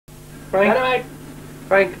Frank, Dynamite.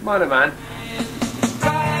 Frank, come on, man.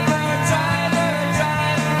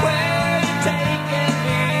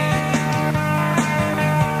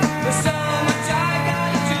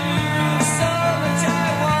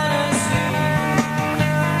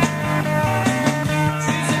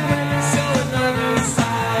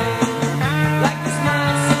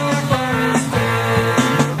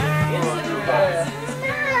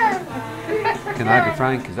 Can I Be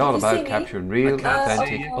Frank is all You about see me? capturing real, can't see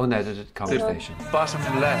authentic, you. unedited conversation. Bottom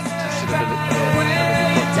left should have been.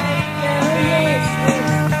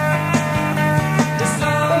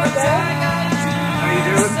 How you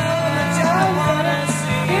doing?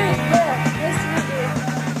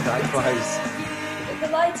 Likewise. Is the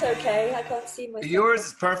light okay? I can't see myself. Yours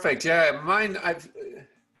is perfect. Yeah, mine.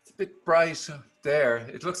 It's a bit bright there.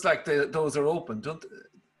 It looks like those are open, don't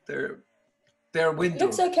they? They're windows.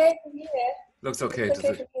 Looks okay from here. Looks okay. Looks okay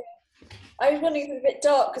from here. I was wondering if it was a bit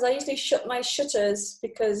dark because I usually shut my shutters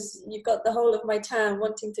because you've got the whole of my town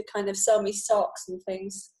wanting to kind of sell me socks and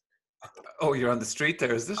things. Oh, you're on the street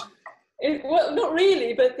there, is it? Well, not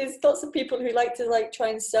really, but there's lots of people who like to try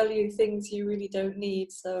and sell you things you really don't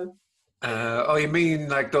need. So. Oh, you mean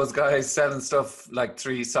like those guys selling stuff like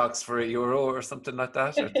 3 socks for €1 or something like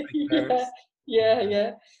that? Or 3 pairs?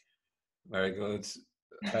 Yeah. Very good.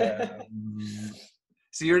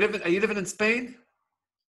 So are you living in Spain?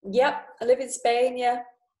 Yep, I live in Spain. Yeah.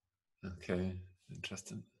 Okay,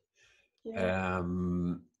 interesting. Yeah.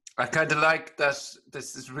 I kind of like that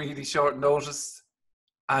this is really short notice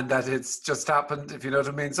and that it's just happened, if you know what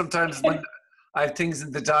I mean. Sometimes when I have things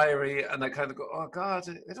in the diary and I kind of go, oh God,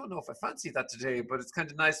 I don't know if I fancy that today, but it's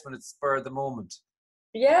kind of nice when it's spur of the moment.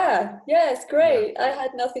 Yeah, it's great. Yeah. I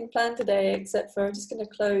had nothing planned today except for I'm just going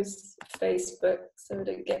to close Facebook so I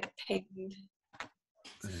don't get pinged.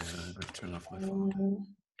 Yeah, I'm going to turn off my phone.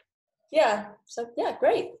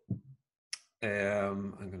 Great.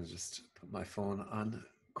 I'm going to just put my phone on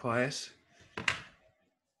quiet.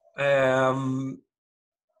 I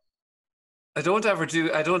don't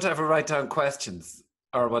ever write down questions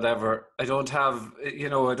or whatever. I don't have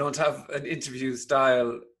an interview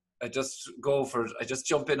style. I just go for it. I just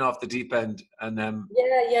jump in off the deep end and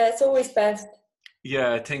it's always best.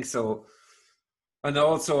 Yeah, I think so. And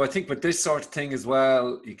also I think with this sort of thing as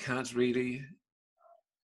well, you can't really,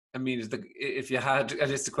 I mean, if you had a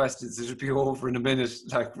list of questions, it would be over in a minute,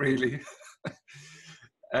 like really.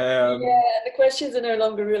 The questions are no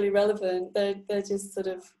longer really relevant. They're just sort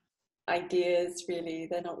of ideas, really.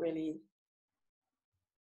 They're not really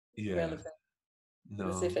relevant. No.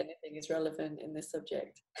 As if anything is relevant in this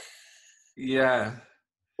subject. Yeah,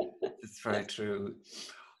 it's very true.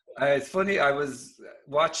 It's funny, I was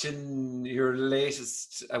watching your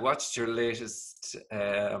latest,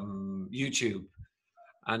 YouTube,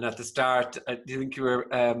 and at the start, I think you were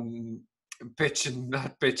not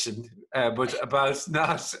bitching, but about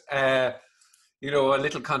not, a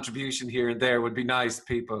little contribution here and there would be nice,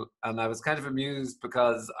 people. And I was kind of amused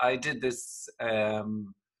because I did this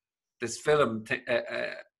film,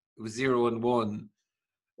 it was 0 and 1.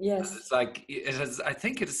 Yes. It's like, I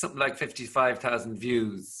think it is something like 55,000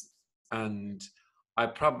 views, and I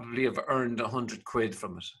probably have earned 100 quid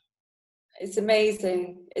from it. It's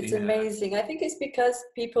amazing. It's amazing. I think it's because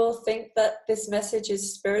people think that this message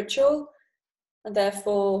is spiritual and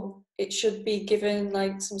therefore it should be given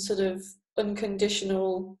like some sort of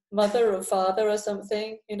unconditional mother or father or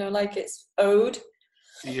something, like it's owed.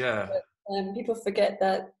 Yeah. But, people forget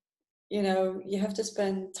that, you have to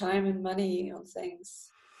spend time and money on things.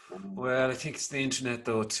 Well, I think it's the internet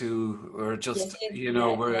though too, or just,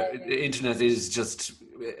 internet, the internet is just,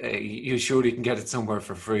 you surely can get it somewhere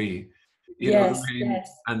for free. You yes, know what I mean?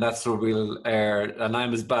 Yes. And that's where we'll air, and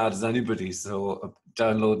I'm as bad as anybody, so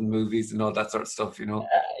downloading movies and all that sort of stuff,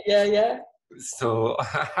 Yeah. So,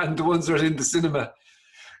 and the ones that are in the cinema,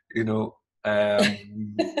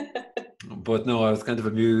 But no, I was kind of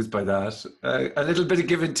amused by that. A little bit of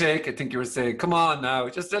give and take. I think you were saying, come on now,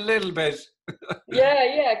 just a little bit.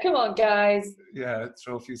 Yeah. Come on, guys. Yeah,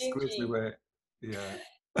 throw a few squids my way. Yeah.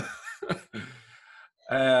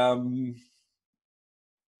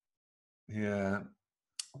 Yeah.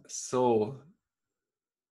 So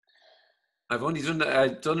I've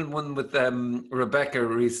done one with Rebecca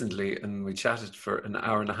recently, and we chatted for an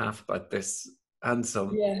hour and a half about this and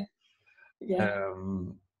some. Yeah.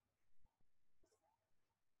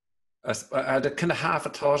 I had a kind of half a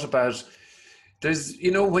thought about, there's,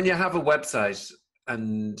 when you have a website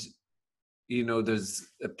and, there's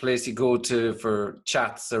a place you go to for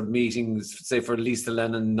chats or meetings, say for Lisa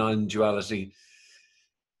Lennon, Non-Duality,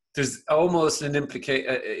 there's almost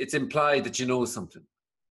it's implied that you know something.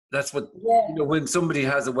 That's what, Yeah. when somebody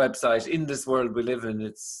has a website in this world we live in,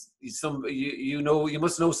 you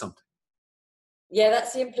must know something. Yeah,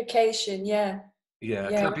 that's the implication. Yeah. Yeah,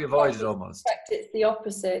 it Yeah. can't be In avoided almost. fact, it's the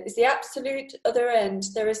opposite. It's the absolute other end.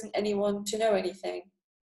 There isn't anyone to know anything.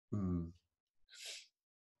 Mm.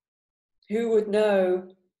 Who would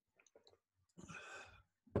know?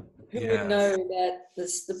 Who would Yeah. know that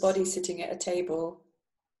there's the body sitting at a table?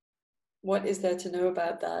 What is there to know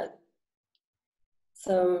about that?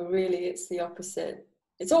 So really, it's the opposite.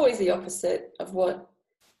 It's always the opposite of what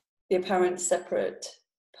the apparent separate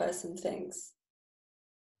person thinks.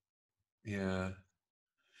 Yeah.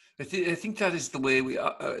 I think that is the way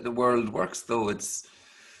the world works, though.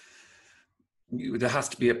 There has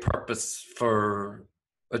to be a purpose for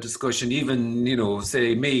a discussion. Even,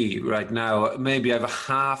 say me right now, maybe I have a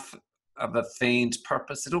half of a faint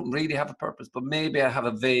purpose. I don't really have a purpose, but maybe I have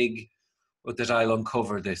a vague, but that I'll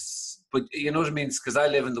uncover this. But you know what I mean? Because I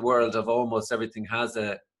live in the world of almost everything has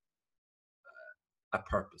a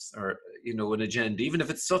purpose, or, an agenda, even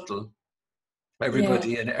if it's subtle.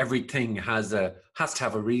 Everybody and everything has to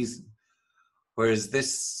have a reason. Whereas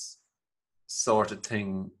this sort of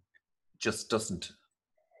thing just doesn't.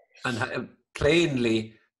 And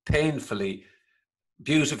plainly, painfully,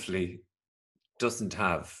 beautifully doesn't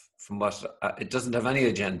have, it doesn't have any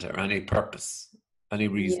agenda or any purpose, any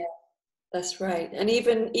reason. Yeah, that's right. And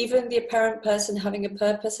even the apparent person having a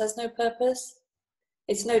purpose has no purpose.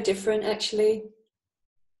 It's no different, actually.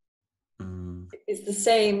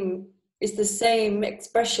 It's the same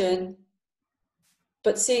expression,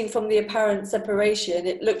 but seen from the apparent separation,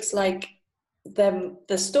 it looks like the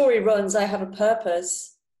story runs, I have a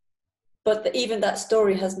purpose, but even that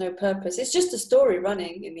story has no purpose. It's just a story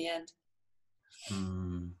running in the end.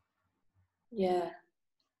 Yeah,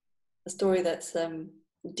 a story that's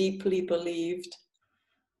deeply believed.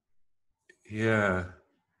 Yeah,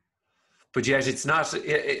 but yet it's not.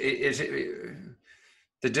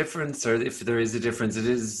 The difference, or if there is a difference, it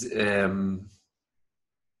is.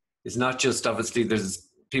 It's not just, obviously there's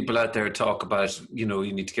people out there talk about, you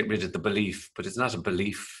need to get rid of the belief, but it's not a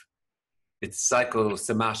belief. It's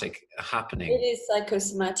psychosomatic happening. It is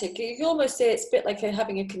psychosomatic. You can almost say it's a bit like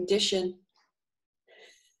having a condition.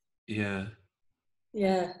 Yeah.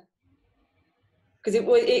 Yeah. Because it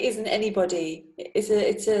isn't anybody.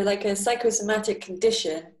 It's like a psychosomatic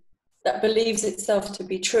condition that believes itself to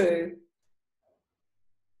be true.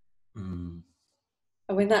 And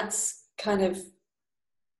when that's kind of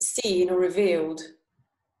seen or revealed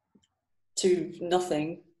to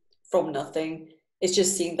nothing, from nothing, it's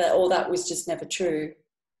just seen that all that was just never true,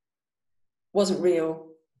 wasn't real.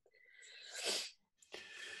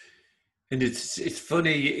 And it's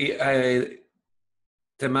funny, the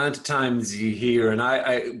amount of times you hear,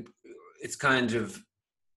 and it's kind of,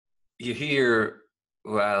 you hear,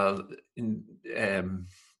 well,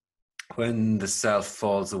 when the self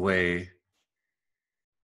falls away,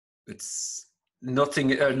 it's nothing,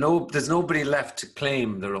 there's nobody left to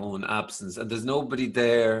claim their own absence, and there's nobody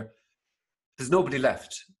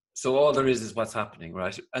left. So all there is what's happening,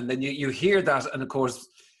 right? And then you hear that, and of course,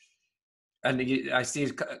 and I see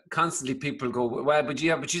it constantly, people go, well, but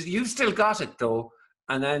you've still got it though.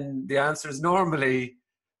 And then the answer is normally,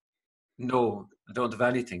 no, I don't have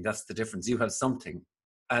anything. That's the difference. You have something.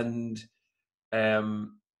 And, but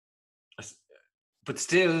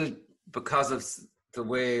still, because of the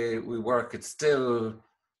way we work, it's still,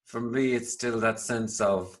 for me, it's still that sense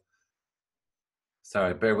of,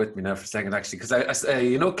 sorry, bear with me now for a second, actually, because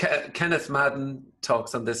Kenneth Madden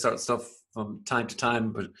talks on this sort of stuff from time to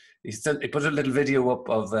time, but he put a little video up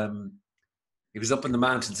of, he was up in the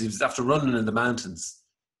mountains, he was after running in the mountains,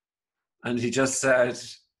 and he just said,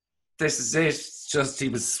 this is it. It's just, he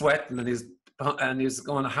was sweating, and he was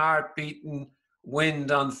going heart beating,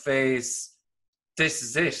 wind on face, this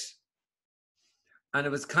is it. And it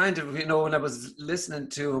was kind of, when I was listening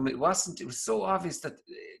to him, it was so obvious that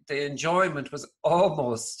the enjoyment was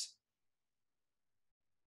almost,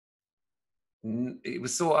 it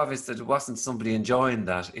was so obvious that it wasn't somebody enjoying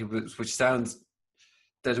that. Which sounds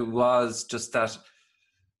that it was just that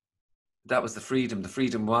was the freedom. The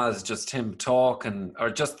freedom was just him talking, or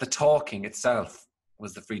just the talking itself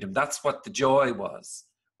was the freedom. That's what the joy was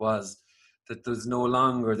that there's no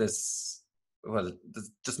longer this,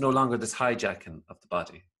 there's just no longer this hijacking of the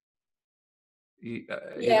body.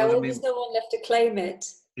 There's no one left to claim it.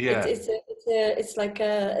 Yeah. It's like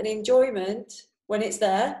an enjoyment when it's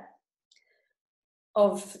there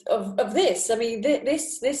of this. I mean,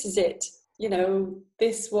 this is it.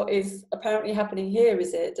 This, what is apparently happening here,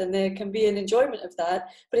 is it, and there can be an enjoyment of that,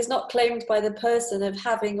 but it's not claimed by the person of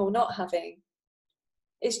having or not having.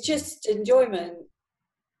 It's just enjoyment.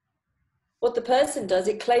 what the person does,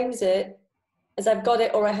 it claims it as I've got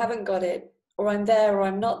it or I haven't got it, or I'm there or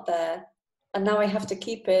I'm not there, and now I have to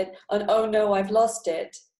keep it, and oh no, I've lost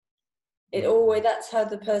it. It always, that's how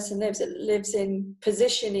the person lives. It lives in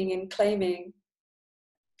positioning and claiming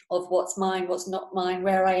of what's mine, what's not mine,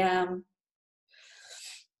 where I am.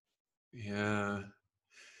 Yeah.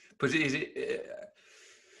 But you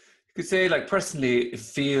could say, like, personally, it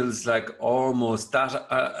feels like almost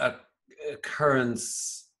that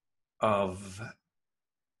occurrence of,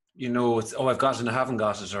 you know, it's, oh, I've got it and I haven't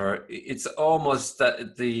got it, or it's almost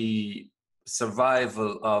that the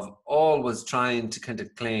survival of always trying to kind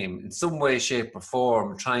of claim in some way, shape or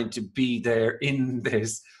form, trying to be there in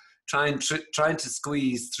this, trying to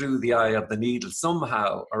squeeze through the eye of the needle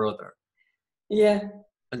somehow or other. Yeah.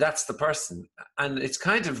 And that's the person. And it's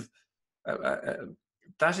kind of,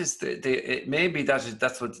 that is maybe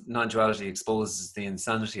that's what non-duality exposes, the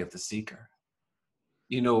insanity of the seeker.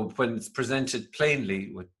 You know, when it's presented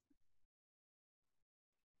plainly with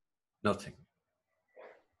nothing.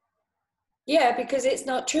 Yeah, because it's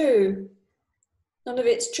not true. None of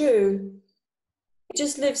it's true. It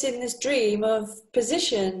just lives in this dream of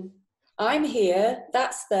position. I'm here,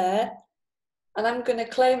 that's there, and I'm going to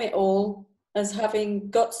claim it all as having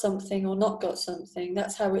got something or not got something.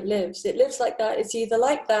 That's how it lives. It lives like that. It's either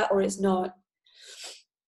like that or it's not.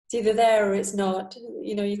 It's either there or it's not.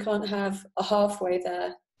 You know, you can't have a halfway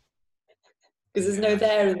there, because there's no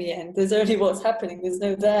there in the end. There's only what's happening. There's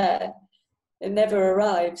no there. It never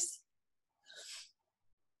arrives.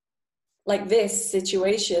 Like this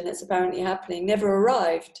situation that's apparently happening never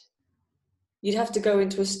arrived. You'd have to go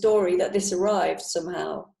into a story that this arrived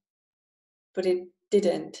somehow, but it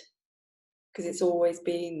didn't, because it's always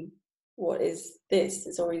been what is this.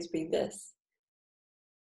 It's always been this.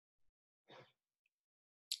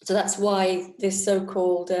 So that's why this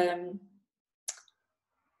so-called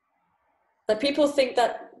that people think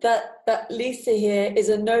that Lisa here is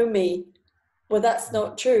a no me. Well, that's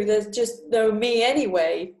not true. There's just no me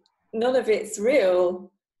anyway. None of it's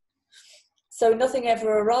real. So nothing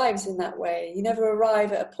ever arrives in that way. You never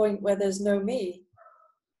arrive at a point where there's no me,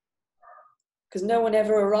 because no one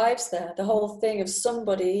ever arrives there. The whole thing of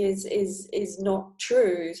somebody is not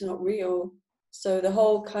true. It's not real. So the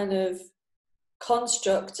whole kind of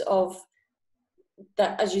construct of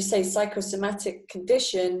that, as you say, psychosomatic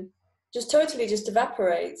condition just totally just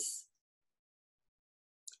evaporates,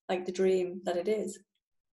 like the dream that it is.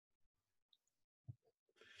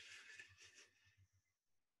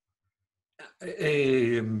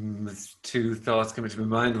 Two thoughts coming to my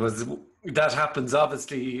mind was that happens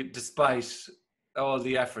obviously despite all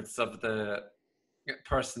the efforts of the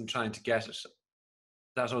person trying to get it.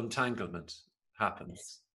 That untanglement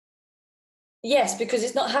happens. Yes, because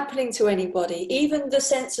it's not happening to anybody. Even the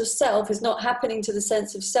sense of self is not happening to the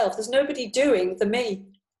sense of self. There's nobody doing the me.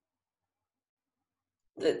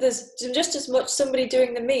 There's just as much somebody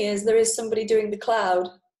doing the me as there is somebody doing the cloud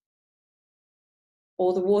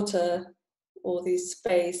or the water or the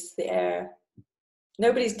space, the air.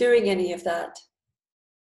 Nobody's doing any of that.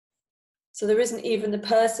 So there isn't even the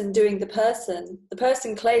person doing the person. The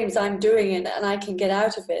person claims I'm doing it and I can get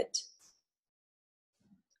out of it.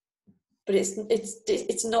 But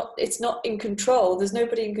it's not in control. There's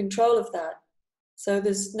nobody in control of that. So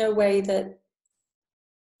there's no way that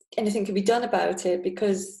anything can be done about it,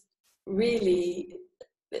 because really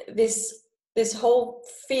this whole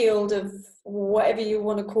field of whatever you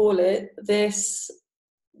want to call it, this,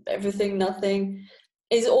 everything, nothing,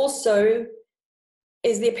 is the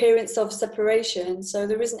appearance of separation. So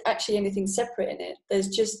there isn't actually anything separate in it. There's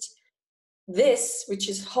just this, which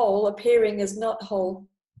is whole, appearing as not whole.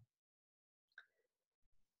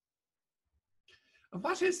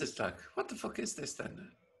 What is this, like? What the fuck is this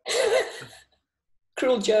then?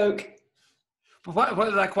 Cruel joke. But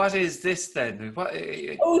what is this then? What?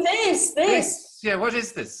 Oh, this. Yeah, what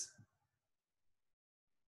is this?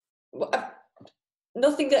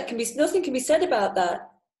 Nothing can be said about that.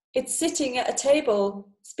 It's sitting at a table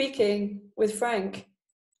speaking with Frank.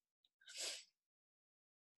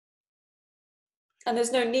 And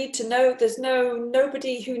there's no need to know, there's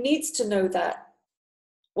nobody who needs to know that,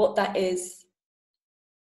 what that is.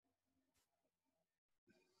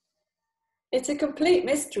 It's a complete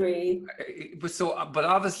mystery. But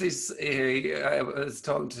obviously, I was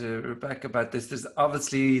talking to Rebecca about this. There's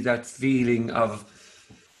obviously that feeling of,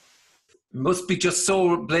 must be just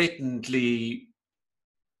so blatantly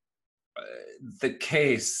the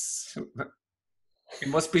case. It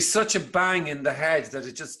must be such a bang in the head that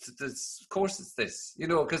it just, of course it's this, you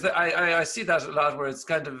know, because I see that a lot where it's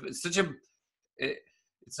kind of, it's such a,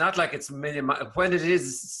 it's not like it's when it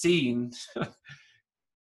is seen,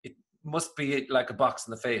 must be like a box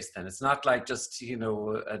in the face then. It's not like just, you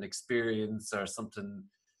know, an experience or something,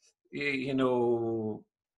 you know,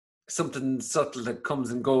 something subtle that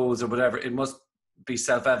comes and goes or whatever. It must be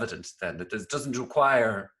self-evident then. It doesn't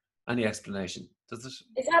require any explanation, does it?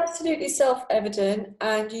 It's absolutely self-evident,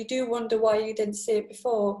 and you do wonder why you didn't see it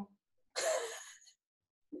before.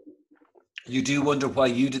 You do wonder why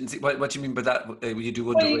you didn't see. What do you mean by that? You do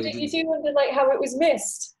wonder Well, why you didn't. you do wonder like how it was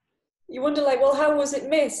missed. You wonder like, well, how was it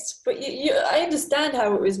missed? But I understand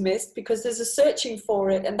how it was missed, because there's a searching for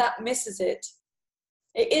it, and that misses it.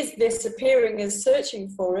 It is this appearing as searching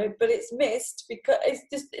for it, but it's missed because it's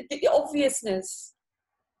just the obviousness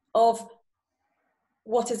of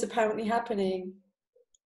what is apparently happening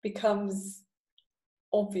becomes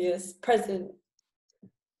obvious, present.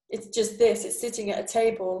 It's just this, it's sitting at a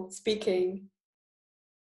table speaking.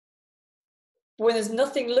 When there's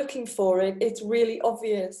nothing looking for it, it's really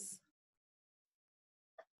obvious.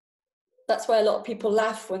 That's why a lot of people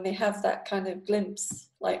laugh when they have that kind of glimpse.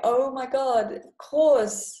 Like, oh my God, of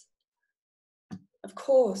course. Of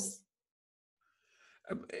course.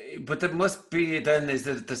 But there must be then, is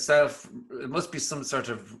it the self, it must be some sort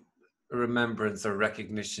of remembrance or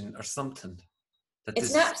recognition or something. That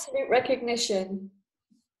It's an absolute recognition.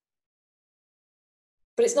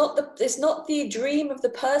 But it's not the dream of the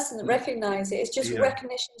person that recognizes it. It's just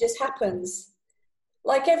recognition just happens.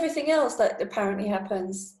 Like everything else that apparently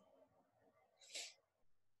happens.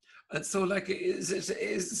 And so, like,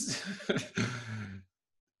 is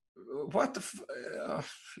what the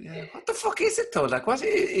what the fuck is it though? Like, what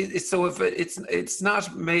is so? If it's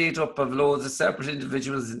not made up of loads of separate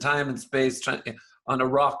individuals in time and space on a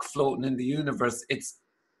rock floating in the universe, it's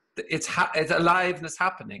aliveness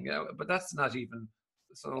happening. But that's not even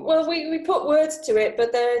so. Well, we put words to it,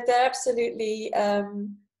 but they're absolutely a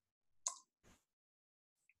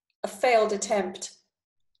failed attempt.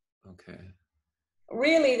 Okay.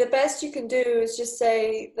 Really, the best you can do is just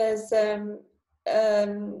say there's a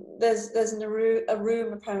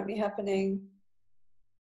room apparently happening.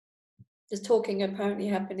 There's talking apparently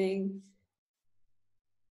happening.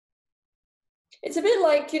 It's a bit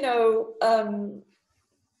like, you know,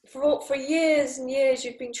 for years and years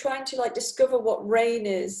you've been trying to like discover what rain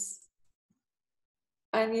is.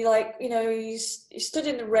 And you like, you know, you stood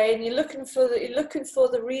in the rain. You're looking for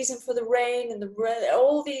the reason for the rain and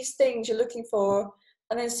all these things you're looking for,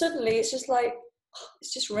 and then suddenly it's just like, oh,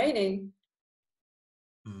 it's just raining.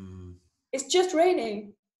 It's just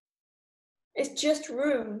raining. It's just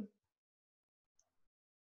room.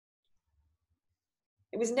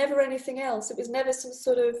 It was never anything else. It was never some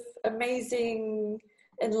sort of amazing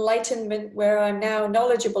enlightenment where I'm now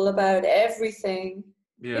knowledgeable about everything.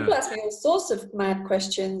 Yeah. People ask me all sorts of mad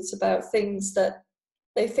questions about things that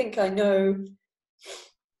they think I know.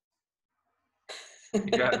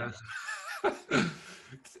 Yeah.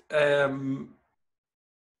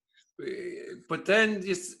 But then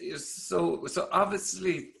so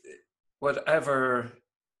obviously whatever,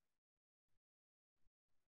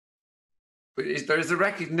 there is a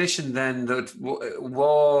recognition then that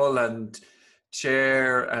wall and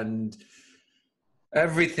chair and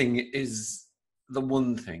everything is the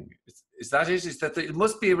one thing. Is that it? Is that it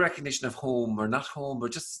must be a recognition of home or not home, or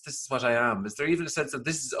just this is what I am? Is there even a sense of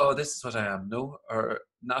this is what I am? No, or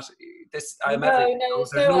not this I'm everything? No,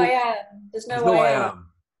 there's no I am. There's no I am.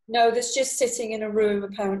 No, there's just sitting in a room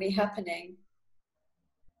apparently happening.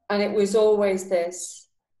 And it was always this,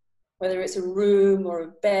 whether it's a room or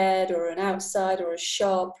a bed or an outside or a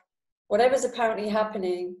shop, whatever's apparently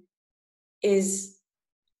happening is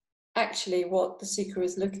actually what the seeker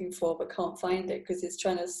is looking for, but can't find it because it's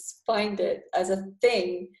trying to find it as a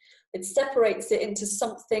thing. It separates it into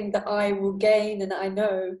something that I will gain and I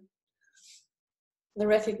know. The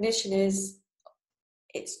recognition is,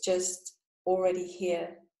 it's just already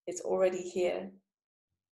here. It's already here.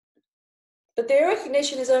 But the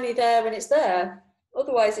recognition is only there when it's there.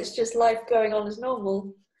 Otherwise, it's just life going on as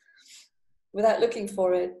normal without looking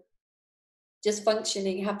for it. Just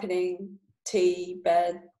functioning, happening, tea,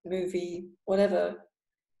 bed, movie, whatever.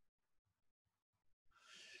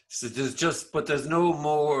 So there's no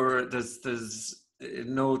more, there's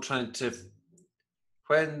no trying to,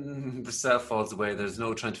 when the self falls away, there's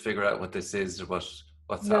no trying to figure out what this is or what's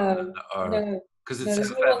happening. No. Because it's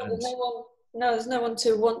self-evident. There's no one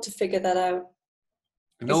to want to figure that out.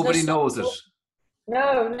 Nobody knows it.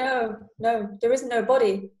 No. There is no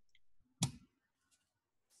body.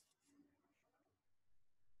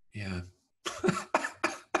 Yeah.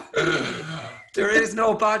 There is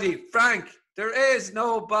no body, Frank. There is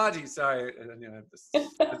no body. Sorry.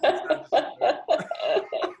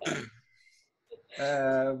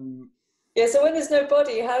 Yeah, so when there's no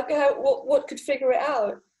body, what could figure it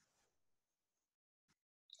out?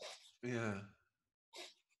 Yeah.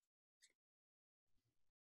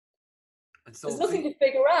 And so There's nothing to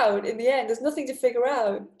figure out in the end. There's nothing to figure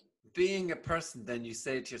out. being a person, then you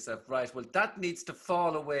say to yourself, right, well, that needs to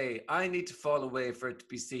fall away. I need to fall away for it to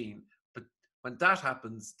be seen. But when that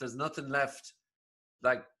happens, there's nothing left,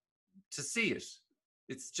 like, to see it.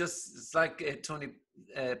 It's like Tony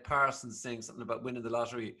Parsons saying something about winning the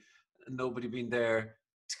lottery and nobody being there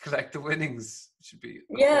to collect the winnings. It should be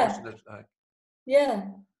unfortunate. Like. Yeah.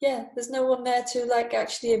 There's no one there to like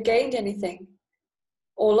actually have gained anything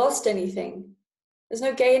or lost anything. There's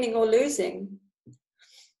no gaining or losing.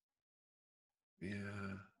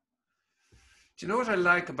 Yeah. Do you know what I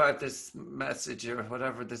like about this message or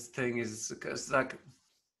whatever this thing is? Because like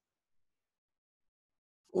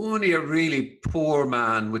only a really poor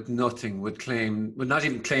man with nothing would not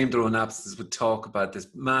even claim their own absence, would talk about this,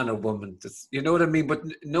 man or woman. This, you know what I mean? But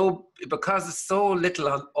no, because there's so little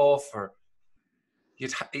on offer,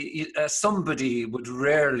 somebody would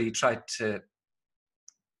rarely try to.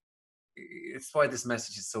 It's why this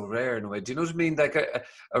message is so rare in a way. Do you know what I mean? Like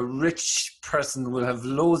a rich person will have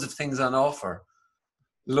loads of things on offer,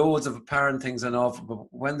 loads of apparent things on offer, but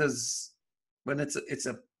when it's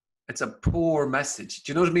a poor message.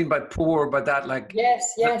 Do you know what I mean by poor? By that, like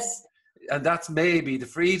yes, and that's maybe the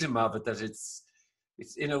freedom of it, that it's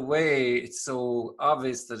in a way it's so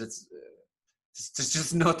obvious that there's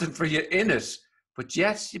just nothing for you in it, but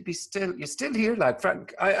yet you're still here, like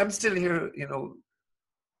Frank. I'm still here, you know.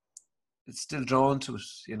 It's still drawn to it,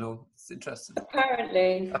 you know. It's interesting.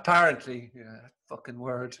 Apparently, yeah, fucking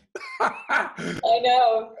word. I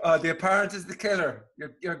know. Oh, the apparent is the killer.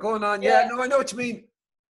 You're going on. Yeah, no, I know what you mean.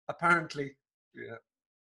 Apparently, yeah.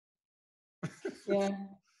 Yeah.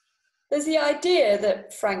 There's the idea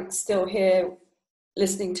that Frank's still here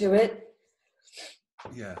listening to it.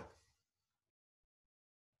 Yeah.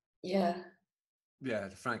 Yeah. Yeah,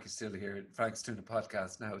 Frank is still here. Frank's doing a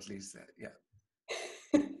podcast now, at least. Yeah.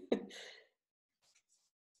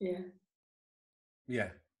 Yeah. Yeah.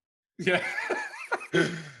 Yeah.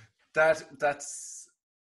 That's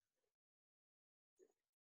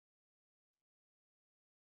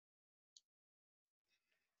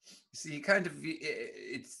see, kind of,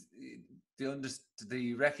 it's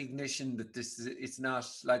the recognition that it's not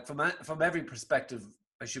like from every perspective.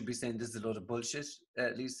 I should be saying this is a load of bullshit,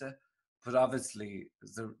 Lisa, but obviously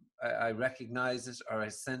I recognize it, or I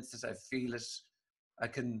sense it, I feel it, I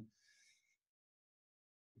can.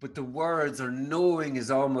 But the words or knowing is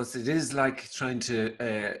almost, it is like trying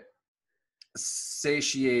to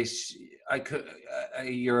satiate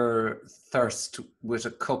your thirst with a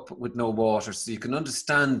cup with no water, so you can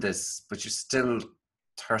understand this, but you're still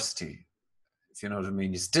thirsty, if you know what I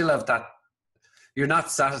mean. You still have that, you're not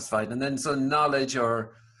satisfied, and then some knowledge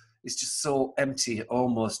or it's just so empty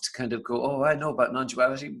almost to kind of go, oh, I know about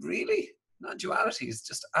non-duality. Really? Non-duality is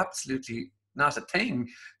just absolutely not a thing.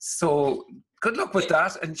 So good luck with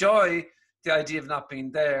that. Enjoy the idea of not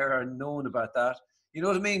being there or knowing about that. You know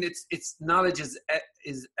what I mean? It's knowledge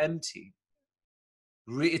is empty.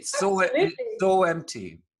 It's so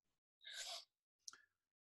empty.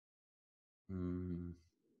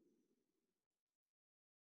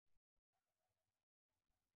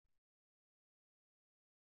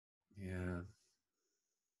 Yeah.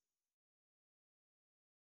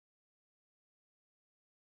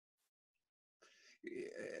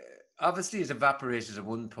 Obviously, it evaporated at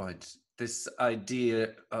one point. This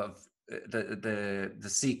idea of the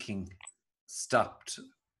seeking stopped.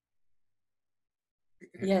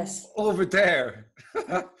 Yes. Over there. You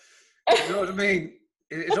know what I mean?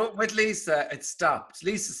 With Lisa, it stopped.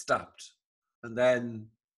 Lisa stopped. And then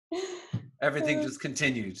everything just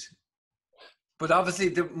continued. But obviously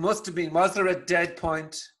there must have been, was there a dead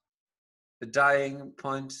point? A dying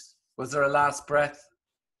point? Was there a last breath?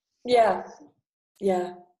 Yeah.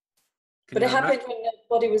 But it happened when the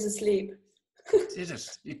body was asleep. Did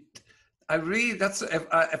it? I really, that's,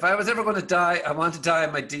 if I was ever going to die, I want to die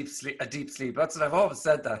in my deep sleep. That's what I've always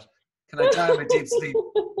said, that. Can I die in my deep sleep?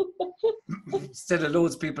 Instead of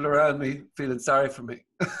loads of people around me feeling sorry for me.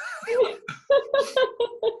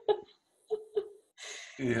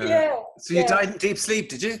 Yeah. So you died in deep sleep,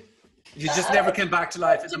 did you? You just never came back to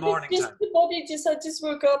life in the morning time. The body I just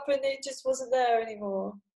woke up and it just wasn't there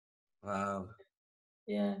anymore. Wow.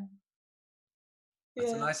 Yeah.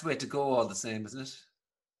 That's a nice way to go, all the same, isn't it?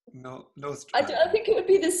 No stress. I think it would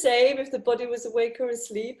be the same if the body was awake or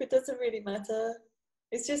asleep. It doesn't really matter.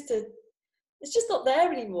 It's just not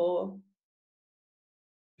there anymore.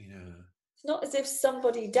 Yeah. It's not as if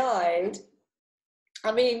somebody died.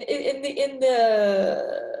 I mean, in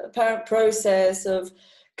the apparent process of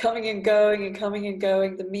coming and going and coming and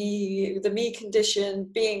going, the me condition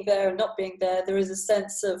being there and not being there. There is a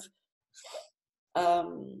sense of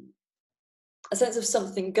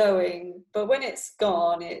something going, but when it's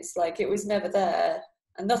gone, it's like it was never there,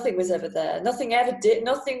 and nothing was ever there. Nothing ever did.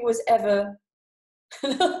 Nothing was ever.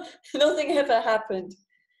 Nothing ever happened.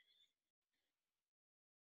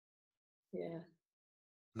 Yeah.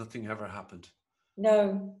 Nothing ever happened.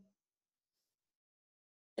 No.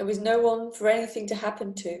 There was no one for anything to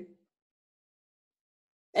happen to.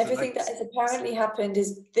 Everything that has apparently happened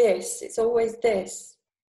is this. It's always this.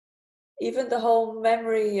 Even the whole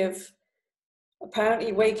memory of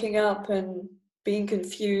apparently waking up and being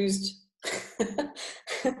confused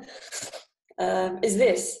is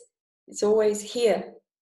this. It's always here.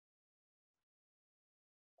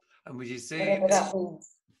 And would you say Whatever that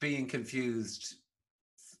means. being confused,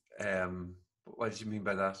 what did you mean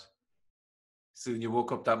by that? So you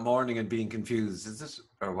woke up that morning and being confused, is it?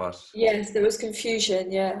 Or what? Yes, there was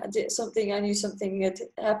confusion, yeah. I knew something had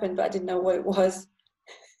happened, but I didn't know what it was.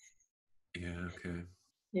 Yeah, okay.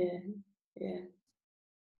 Yeah, yeah.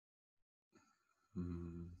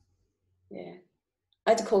 Hmm. Yeah.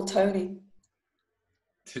 I had to call Tony.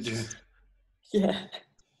 Did you? Yeah.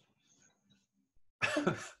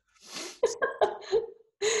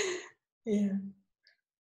 Yeah.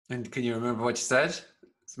 And can you remember what you said?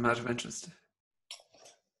 It's a matter of interest.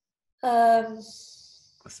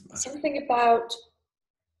 What's the matter? Something about,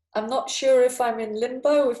 I'm not sure if I'm in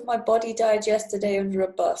limbo, if my body died yesterday under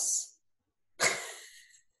a bus.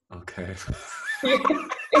 Okay.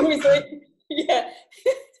 It was like, yeah.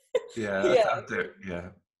 Yeah, that's out there. Yeah.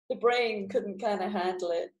 The brain couldn't kind of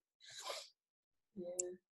handle it. Yeah.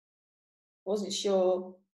 Wasn't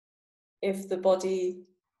sure if the body,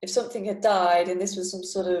 if something had died and this was some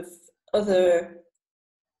sort of other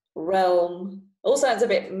realm. All sounds a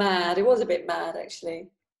bit mad. It was a bit mad, actually.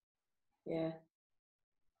 Yeah.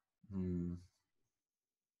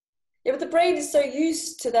 Yeah, but the brain is so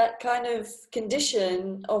used to that kind of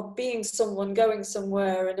condition of being someone, going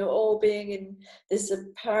somewhere, and all being in this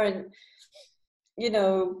apparent,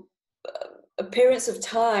 appearance of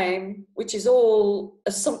time, which is all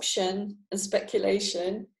assumption and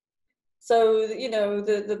speculation. So,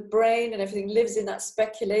 the brain and everything lives in that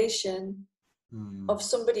speculation of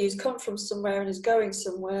somebody who's come from somewhere and is going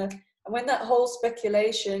somewhere. And when that whole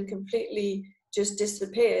speculation completely just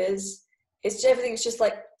disappears, everything's just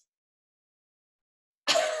like,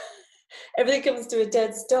 everything comes to a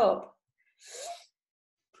dead stop.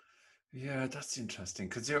 Yeah, that's interesting,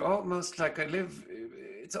 because you're almost like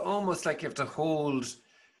it's almost like you have to hold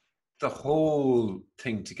the whole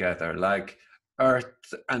thing together, like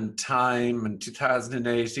Earth and time and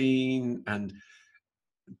 2018 and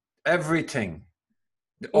everything.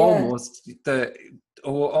 Yeah. Almost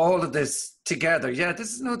all of this together. Yeah,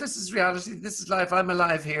 this is reality. This is life. I'm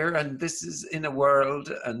alive here, and this is in a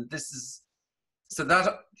world, and this is so that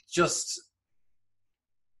just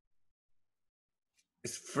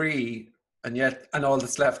is free, and all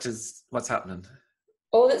that's left is what's happening.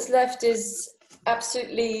 All that's left is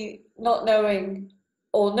absolutely not knowing,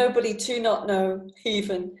 or nobody to not know,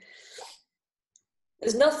 even.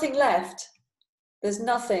 There's nothing left. There's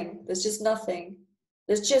nothing. There's just nothing.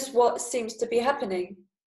 There's just what seems to be happening.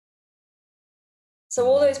 So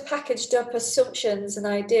all those packaged up assumptions and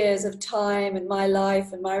ideas of time and my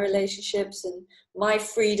life and my relationships and my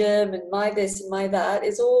freedom and my this and my that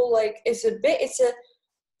is all like, it's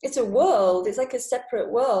a world. It's like a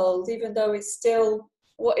separate world, even though it's still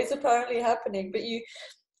what is apparently happening, but you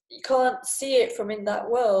can't see it from in that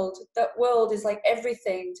world. That world is like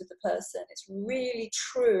everything to the person. It's really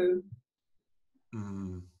true.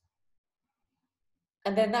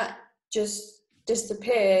 And then that just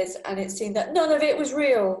disappears, and it's seen that none of it was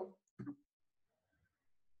real.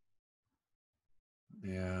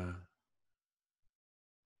 Yeah.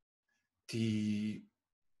 The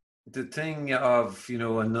thing of,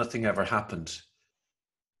 and nothing ever happened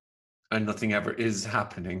and nothing ever is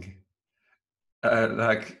happening.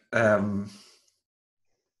 I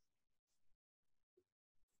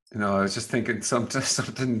was just thinking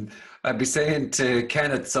something I'd be saying to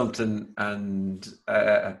Kenneth something, and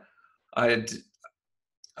I'd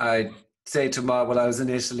say to him, well, I was in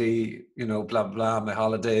Italy, blah, blah, my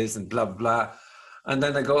holidays and blah, blah. And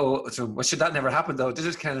then I go to him, well, should that never happen though? Did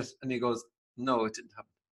it, Kenneth? And he goes, no, it didn't happen.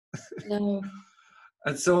 No.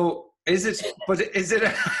 And so is it,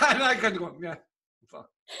 and I kind of go, yeah, fuck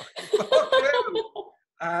you.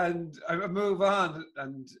 And I move on,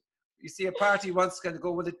 and you see a party wants to kind of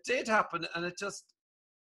go, well, it did happen, and it just,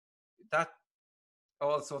 that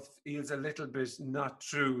also feels a little bit not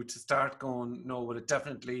true to start going, no, well, it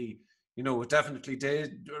definitely, it definitely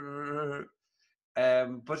did.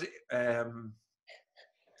 But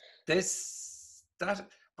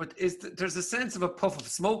but there's a sense of a puff of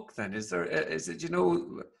smoke then, is there? Is it,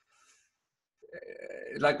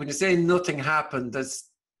 like when you say nothing happened, there's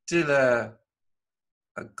still a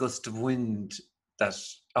gust of wind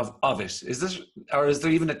of it. Is there, or is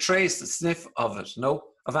there even a trace, a sniff of it? No,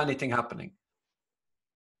 of anything happening.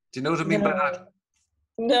 Do you know what I mean by that?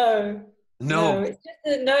 No. No. It's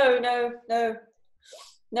just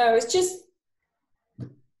no. It's just.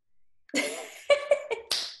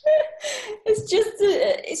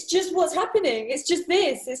 It's just what's happening. It's just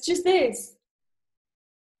this. It's just this.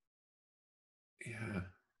 Yeah.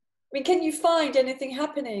 I mean, can you find anything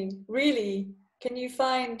happening? Really? Can you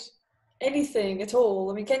find anything at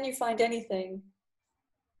all? I mean, can you find anything?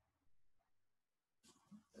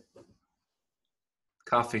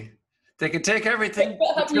 Coffee. They can take everything.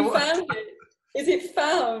 But have you found it? Is it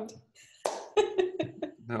found?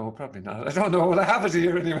 No, probably not. I don't know. Well, I have it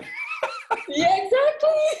here anyway. Yeah, exactly.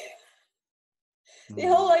 The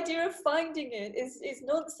whole idea of finding it is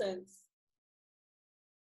nonsense.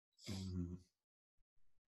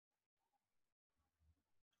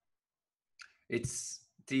 It's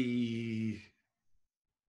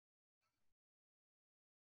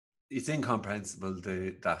incomprehensible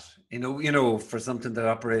that for something that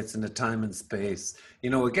operates in a time and space.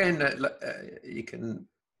 Again,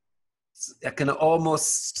 I can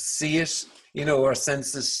almost see it, or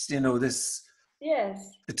sense it. This.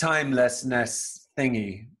 Yes. The timelessness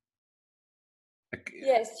thingy.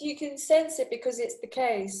 Yes, you can sense it because it's the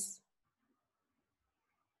case.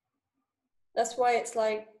 That's why it's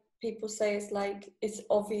like people say it's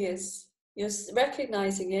obvious. You're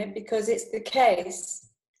recognizing it because it's the case.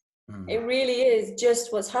 It really is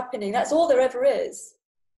just what's happening. That's all there ever is.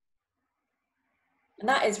 And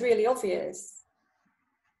that is really obvious.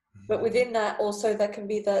 But within that also there can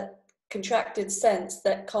be that contracted sense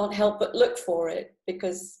that can't help but look for it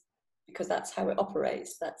because that's how it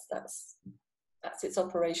operates. That's its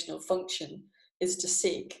operational function, is to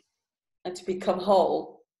seek and to become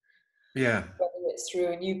whole. Yeah. Whether it's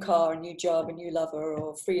through a new car, a new job, a new lover,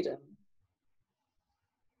 or freedom.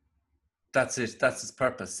 That's it. That's its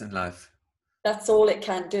purpose in life. That's all it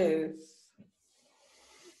can do.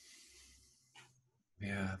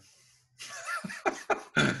 Yeah.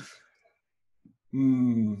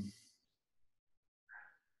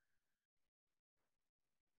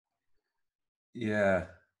 Yeah.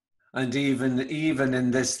 And even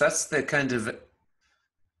in this, that's the kind of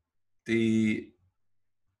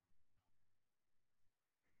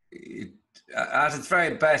at its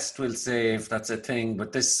very best, we'll say, if that's a thing,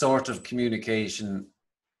 but this sort of communication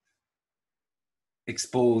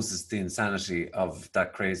exposes the insanity of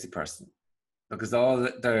that crazy person, because all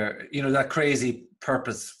that crazy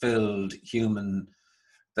purpose-filled human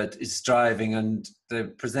that is striving, and they're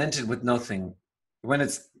presented with nothing when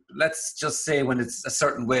it's, let's just say, when it's a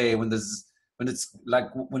certain way, when it's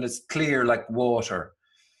clear like water.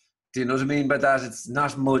 Do you know what I mean by that? It's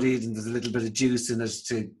not muddied and there's a little bit of juice in it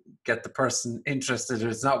to get the person interested. Or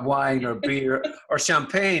it's not wine or beer or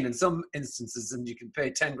champagne in some instances, and you can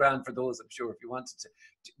pay 10 grand for those, I'm sure, if you wanted to.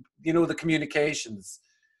 The communications.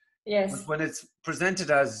 Yes. But when it's presented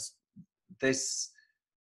as this,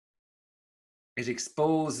 it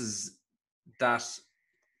exposes that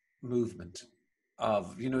movement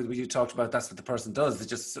of, what you talked about, that's what the person does. They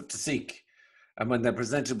just to seek. And when they're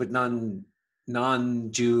presented with non-duality,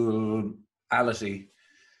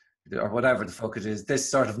 or whatever the fuck it is, this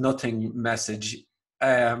sort of nothing message,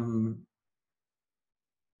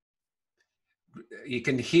 you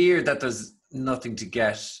can hear that there's nothing to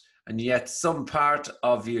get, and yet some part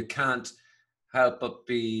of you can't help but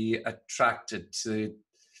be attracted to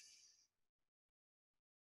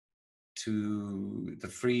the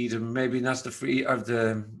freedom, maybe not the free, or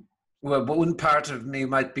but one part of me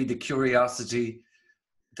might be the curiosity.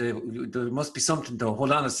 There must be something though.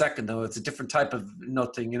 Hold on a second though. It's a different type of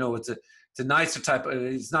nothing. It's a nicer type.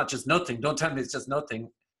 It's not just nothing. Don't tell me it's just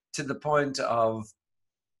nothing. To the point of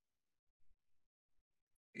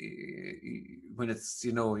when it's,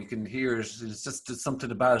 you can hear it. It's just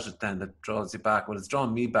something about it then that draws you back. Well, it's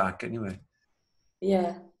drawn me back anyway.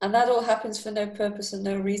 Yeah, and that all happens for no purpose and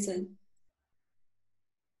no reason.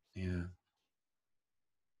 Yeah.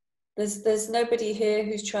 There's nobody here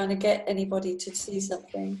who's trying to get anybody to see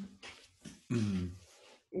something.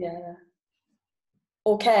 Yeah.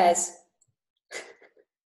 Or cares.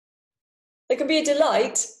 There can be a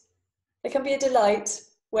delight. There can be a delight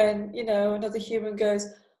when, another human goes,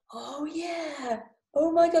 oh yeah,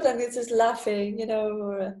 oh my God, and it's just laughing, you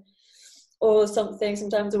know, or something,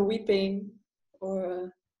 sometimes or weeping,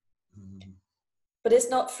 or, but it's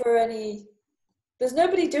not for any, there's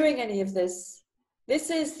nobody doing any of this. This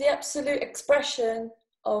is the absolute expression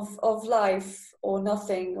of life or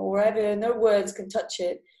nothing or whatever. No words can touch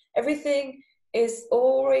it. Everything is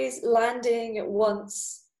always landing at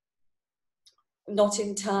once, not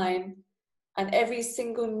in time. And every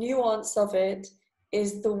single nuance of it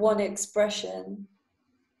is the one expression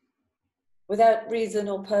without reason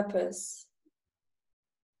or purpose.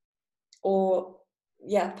 Or,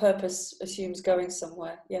 yeah, purpose assumes going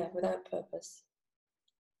somewhere. Yeah, without purpose.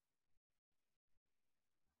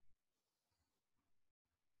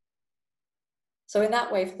 So in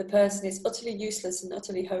that way, for the person, it's utterly useless and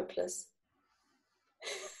utterly hopeless.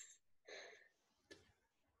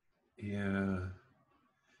 Yeah.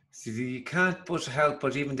 See, you can't but help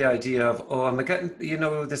but even the idea of, oh, am I getting, you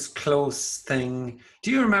know, this close thing.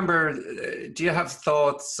 Do you remember, do you have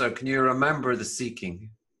thoughts or can you remember the seeking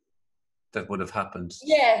that would have happened?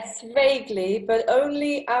 Yes, vaguely, but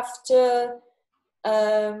only after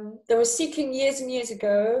there was seeking years and years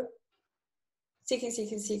ago.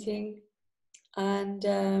 Seeking. And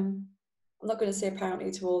I'm not going to say apparently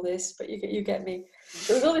to all this, but you get me.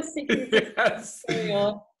 There was all this seeking Yes. going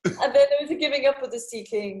on. And then there was a giving up of the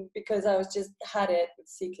seeking because I was just had it with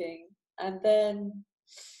seeking. And then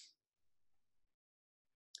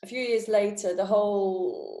a few years later, the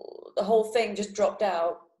whole thing just dropped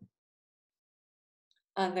out.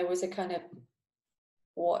 And there was a kind of,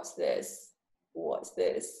 what's this? What's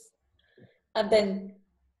this? And then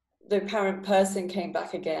the apparent person came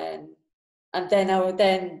back again. And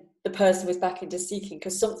then the person was back into seeking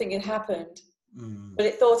because something had happened, but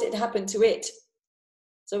it thought it had happened to it.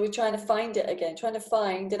 So we're trying to find it again, trying to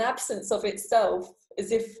find an absence of itself,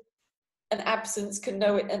 as if an absence can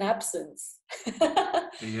know it an absence.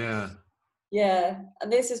 Yeah. Yeah,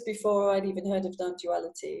 and this is before I'd even heard of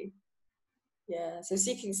non-duality. Yeah, so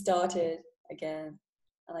seeking started again,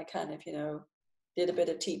 and I kind of, you know, did a bit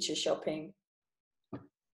of teacher shopping.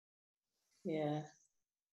 Yeah.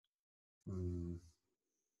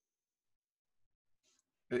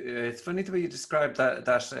 It's funny the way you described that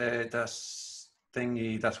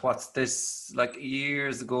thingy, that what's this, like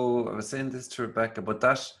years ago, I was saying this to Rebecca, but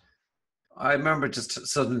that, I remember just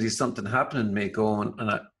suddenly something happening to me going,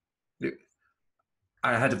 and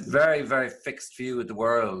I had a very, very fixed view of the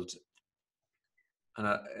world. And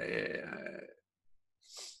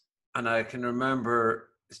I can remember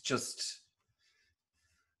it's just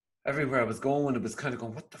everywhere I was going, it was kind of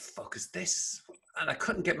going, what the fuck is this? And I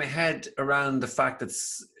couldn't get my head around the fact that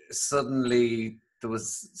suddenly there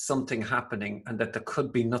was something happening and that there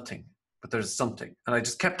could be nothing, but there's something. And I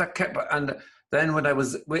just kept, and then when I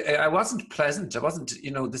wasn't pleasant. I wasn't,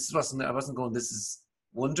 you know, I wasn't going, this is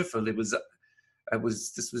wonderful.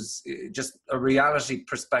 This was just a reality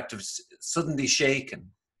perspective suddenly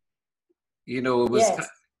shaken. You know, it was Yes.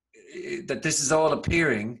 that this is all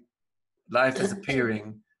appearing, life is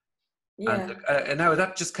appearing. Yeah. And now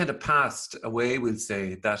that just kind of passed away, we'll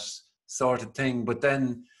say, that sort of thing. But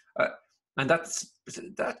then, and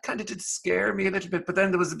that kind of did scare me a little bit. But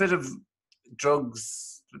then there was a bit of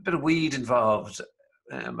drugs, a bit of weed involved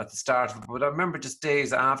at the start. But I remember just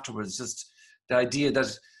days afterwards, just the idea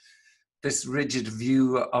that this rigid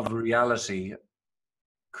view of reality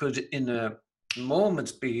could, in a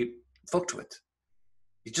moment, be fucked with.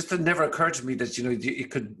 It just had never occurred to me that, you know,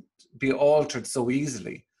 it could be altered so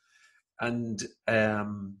easily. And yeah.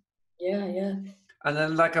 And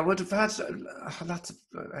then, like, I would have had lots of,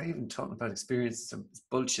 I even talking about experiences, it's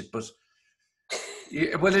bullshit, but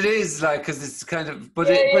yeah, well, it is, like, because it's kind of, but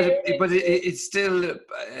it's still,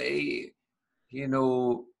 you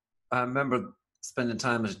know, I remember spending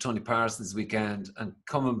time at a Tony Parsons weekend and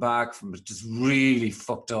coming back from it just really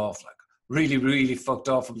fucked off, like really, really fucked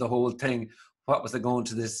off from the whole thing. What was I going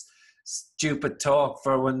to this stupid talk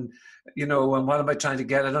for, when, you know, and what am I trying to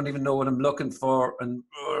get? I don't even know what I'm looking for. And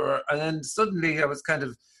then suddenly I was kind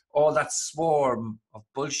of, all that swarm of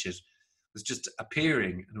bullshit was just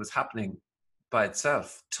appearing, and it was happening by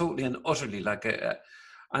itself, totally and utterly, like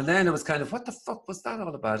and then it was kind of, what the fuck was that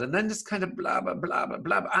all about? And then this kind of blah, blah, blah, blah,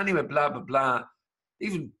 blah, anyway, blah, blah, blah,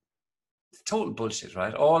 even total bullshit,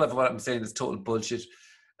 right? All of what I'm saying is total bullshit.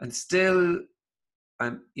 And still,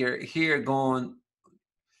 you're here going,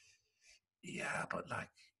 yeah, but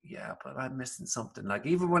I'm missing something. Like,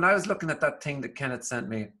 even when I was looking at that thing that Kenneth sent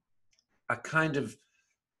me, I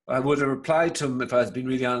would have replied to him, if I was being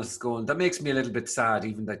really honest, going, that makes me a little bit sad,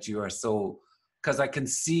 even that you are so, because I can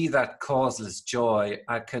see that causeless joy.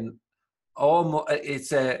 I can almost,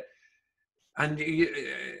 And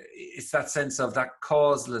it's that sense of that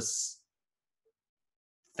causeless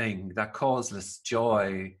thing, that causeless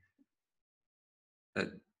joy that,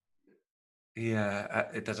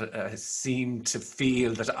 that I seem to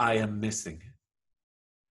feel that I am missing.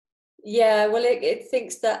 Yeah, well, it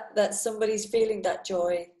thinks that somebody's feeling that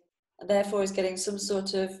joy, and therefore is getting some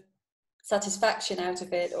sort of satisfaction out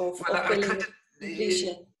of it, or Well, I feeling kind of,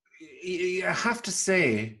 completion. I have to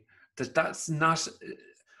say that that's not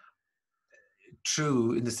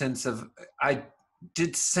true in the sense of I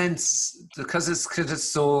did sense, because it's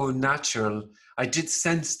so natural, I did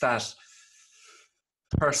sense that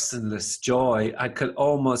personless joy. I could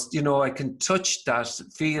almost, I can touch that,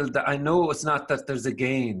 feel that. I know it's not that there's a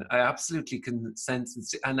gain. I absolutely can sense and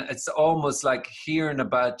see, and it's almost like hearing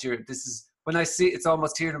about this is, when I see it's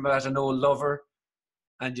almost hearing about an old lover,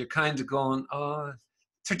 and you're kind of going, oh,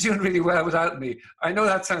 they're doing really well without me. I know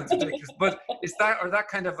that sounds ridiculous, but it's that, or that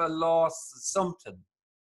kind of a loss of something,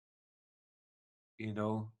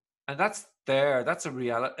 and that's there. That's a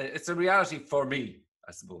reality. It's a reality for me,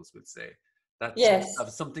 I suppose we'd say. That Yes. sense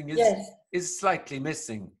of something Yes. is slightly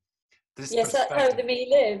missing. This Yes, that's how perspective. the me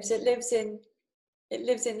lives. It lives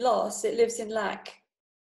in loss. It lives in lack.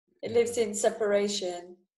 It lives in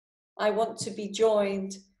separation. I want to be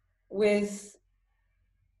joined with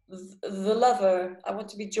the lover. I want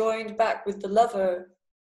to be joined back with the lover,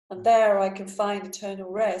 and there I can find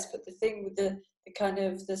eternal rest. But the thing with the kind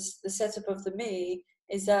of the setup of the me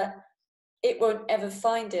is that it won't ever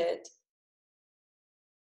find it,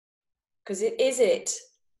 because it is it.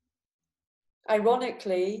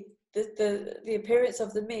 Ironically, the appearance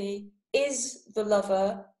of the me is the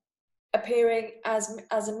lover appearing as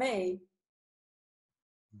a me.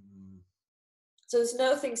 So there's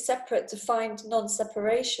nothing separate to find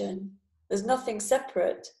non-separation. There's nothing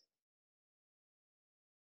separate.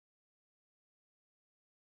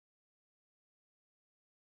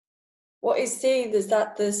 What is seen is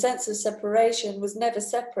that the sense of separation was never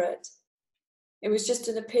separate. It was just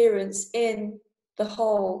an appearance in the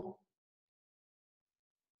whole.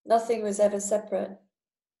 Nothing was ever separate.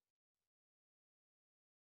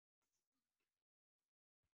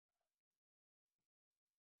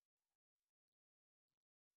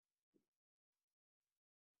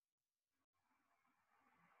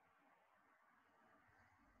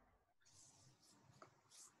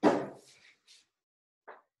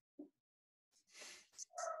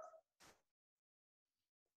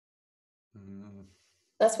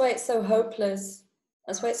 That's why it's so hopeless.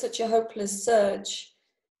 That's why it's such a hopeless search.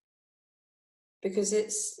 Because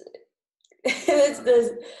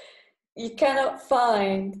you cannot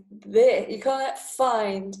find this. You cannot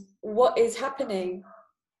find what is happening,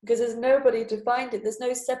 because there's nobody to find it. There's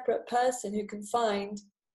no separate person who can find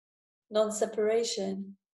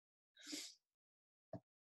non-separation.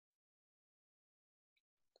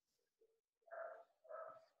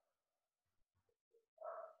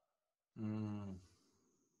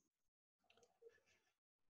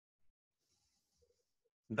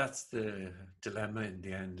 That's the dilemma in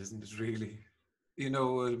the end, isn't it, really? You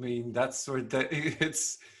know what I mean? That's where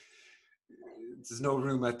there's no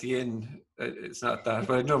room at the inn. It's not that,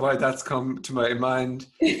 but I don't know why that's come to my mind.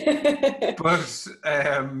 But,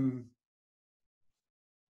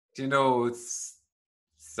 it's,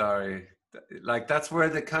 sorry. Like, that's where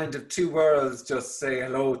the kind of two worlds just say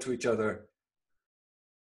hello to each other.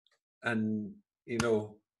 And,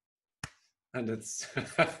 and it's...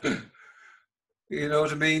 You know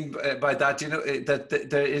what I mean by that?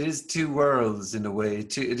 That it is two worlds in a way.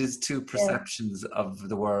 It is two perceptions of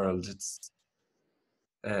the world. It's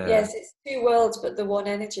yes, it's two worlds, but the one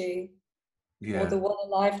energy, yeah, or the one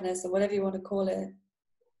aliveness, or whatever you want to call it.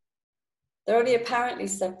 They're only apparently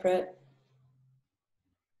separate.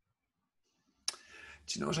 Do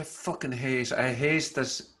you know what I fucking hate? I hate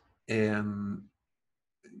that.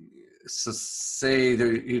 So say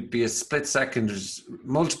you'd be a split second, there's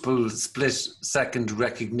multiple split second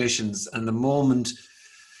recognitions, and the moment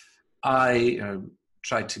I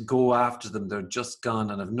try to go after them, they're just gone,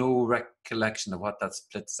 and I've no recollection of what that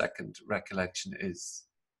split second recollection is,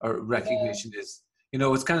 or recognition is.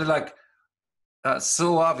 It's kind of like that's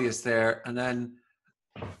so obvious there, and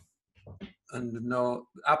no,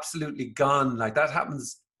 absolutely gone. Like that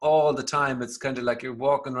happens all the time. It's kind of like you're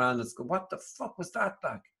walking around and it's go, what the fuck was that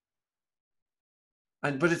like?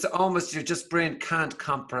 But it's almost your just brain can't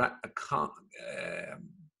comprehend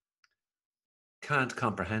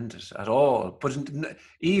it at all. But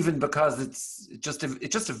even because it just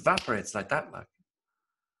evaporates like that, like.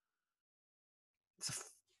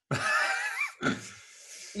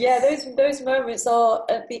 Yeah, those moments are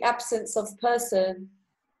the absence of person.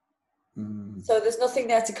 So there's nothing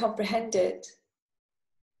there to comprehend it.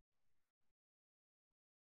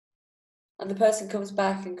 And the person comes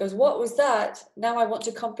back and goes, what was that? Now I want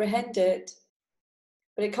to comprehend it.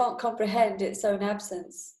 But it can't comprehend its own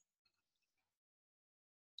absence.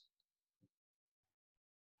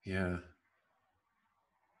 Yeah.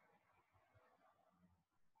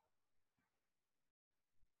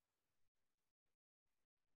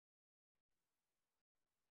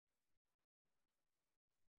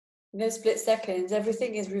 In those split seconds,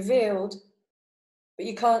 everything is revealed, but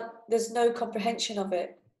you can't, there's no comprehension of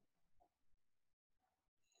it.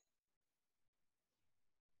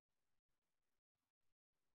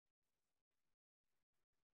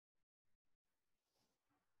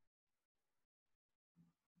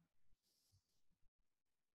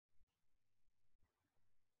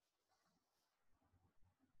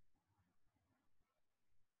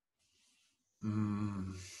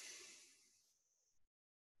 Mm.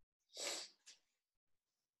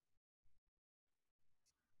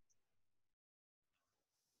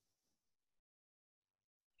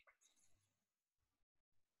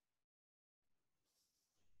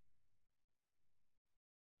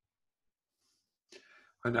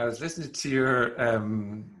 When I was listening to your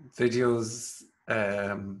videos,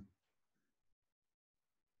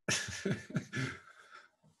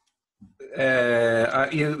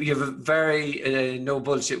 you have a very no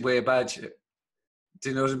bullshit way about you. Do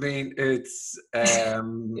you know what I mean? It's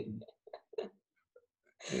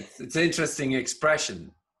interesting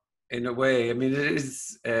expression in a way. I mean, it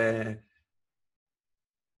is.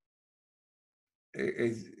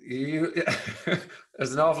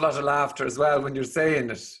 There's an awful lot of laughter as well when you're saying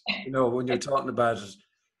it. You know, when you're talking about it,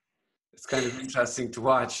 it's kind of interesting to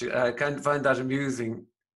watch. I kind of find that amusing.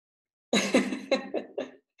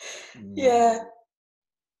 Yeah.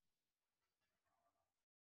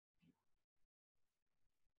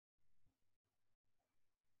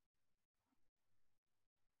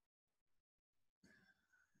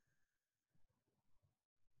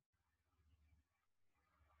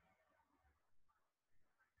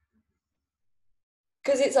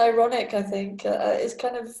 Because it's ironic, I think. It's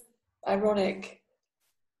kind of ironic.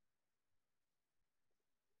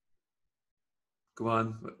 Go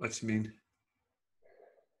on. What do you mean?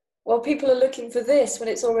 Well, people are looking for this when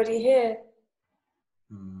it's already here,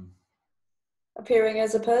 appearing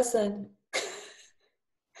as a person.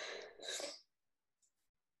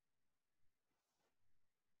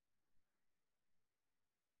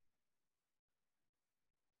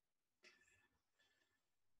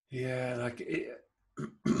 Yeah, like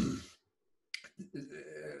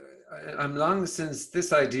I'm long since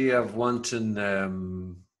this idea of wanting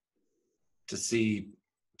to see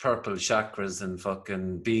purple chakras and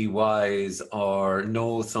fucking be wise or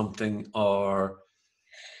know something or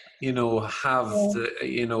have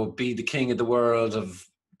the be the king of the world of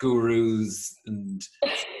gurus and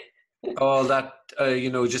all that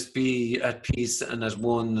just be at peace and at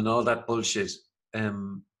one and all that bullshit.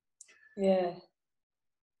 Yeah.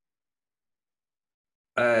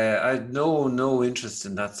 I had no interest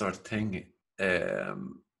in that sort of thing.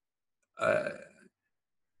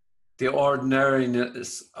 The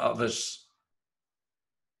ordinariness of it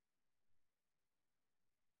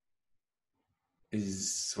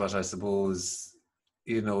is what I suppose,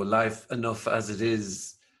 life enough as it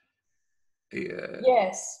is.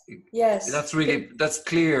 Yes. That's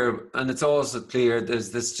clear. And it's also clear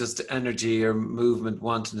there's this just energy or movement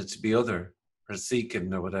wanting it to be other or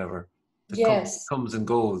seeking or whatever that Yes. comes and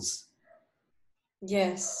goes.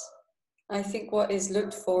 Yes. I think what is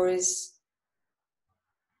looked for is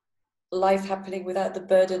life happening without the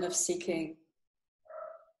burden of seeking.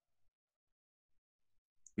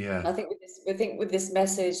 Yeah. I think with this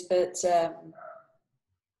message that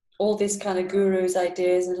all this kind of gurus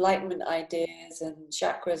ideas, enlightenment ideas and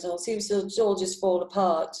chakras all seems to all just fall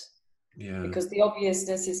apart. Yeah. Because the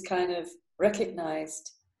obviousness is kind of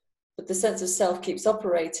recognized, but the sense of self keeps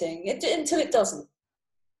operating until it doesn't.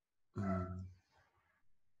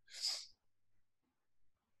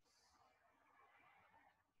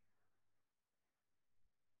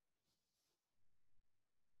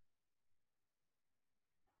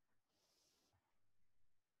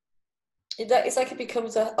 It's like it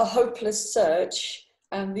becomes a hopeless search,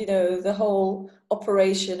 and the whole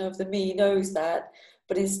operation of the me knows that,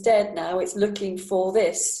 but instead now it's looking for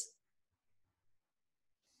this.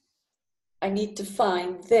 I need to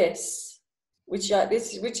find this, which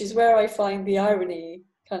is where I find the irony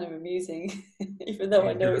kind of amusing, even though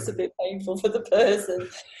I know it's a bit painful for the person.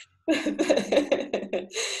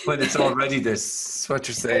 When it's already this, what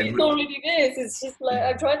you're saying. It's already this. It's just like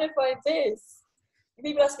I'm trying to find this.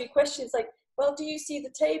 People ask me questions like, well, do you see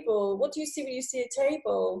the table? What do you see when you see a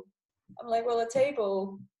table? I'm like, well, a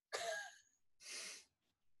table.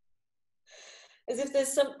 As if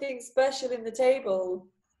there's something special in the table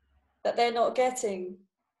that they're not getting.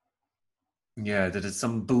 Yeah, that it's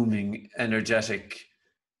some booming, energetic.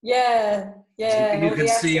 Yeah, yeah, and You all can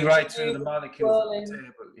the see atoms right through the moving, molecules of the swirling.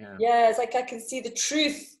 table. Yeah. Yeah, it's like I can see the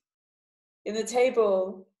truth in the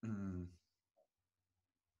table. Mm.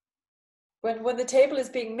 When the table is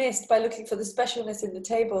being missed by looking for the specialness in the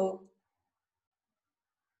table,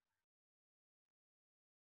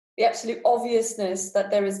 the absolute obviousness that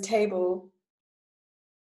there is table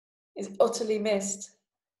is utterly missed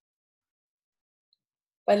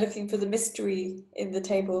by looking for the mystery in the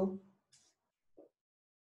table.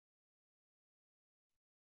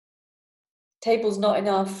 Table's not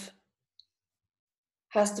enough.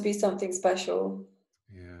 Has to be something special.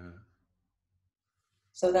 Yeah.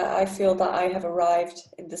 So that I feel that I have arrived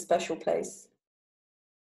in the special place.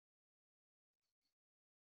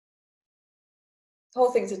 The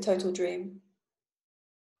whole thing's a total dream.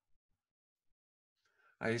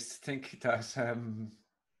 I used to think that,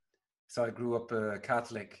 so I grew up a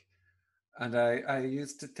Catholic, and I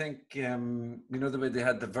used to think, you know, the way they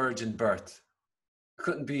had the virgin birth.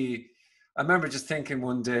 Couldn't be, I remember just thinking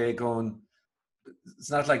one day going,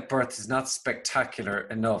 it's not like birth is not spectacular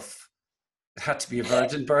enough. It had to be a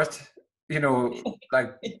virgin birth, you know,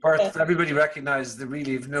 like birth, everybody recognizes they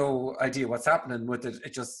really have no idea what's happening with it.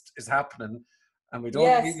 It just is happening. And we don't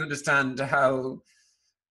Yes. really understand how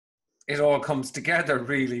it all comes together,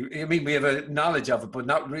 really. I mean, we have a knowledge of it, but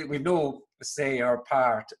not really, we've no say or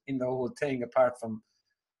part in the whole thing apart from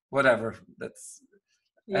whatever. That's,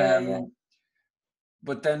 Yeah.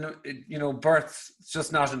 but then, you know, birth's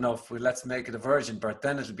just not enough. Well, let's make it a virgin birth.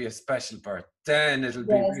 Then it'll be a special birth. Then it'll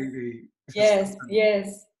be Yes. really Yes. something.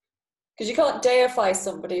 Yes. Because you can't deify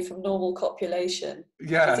somebody from normal copulation.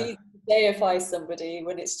 It's Yeah. easy to deify somebody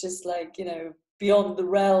when it's just like, you know, beyond the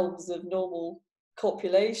realms of normal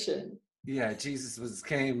copulation. Yeah, Jesus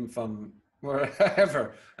came from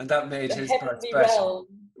wherever, and that made The his birth heavenly special.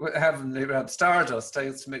 realm. Heavenly realm, stardust. I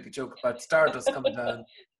used to make a joke about stardust coming down.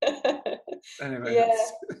 Anyway, Yeah.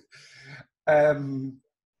 um,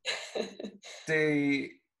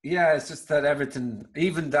 it's just that everything,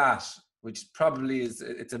 even that, which probably is,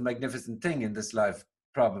 it's a magnificent thing in this life,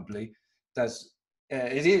 probably that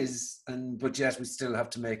it is, but yet we still have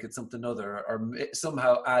to make it something other, or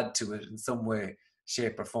somehow add to it in some way,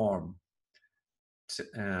 shape, or form.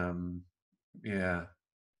 Yeah.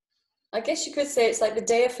 I guess you could say it's like the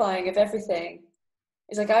deifying of everything.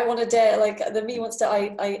 It's like I want to like the me wants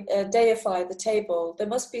to deify the table. There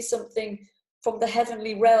must be something from the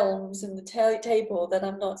heavenly realms in the table that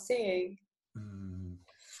I'm not seeing. Mm.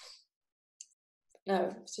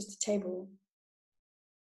 No, it's just a table.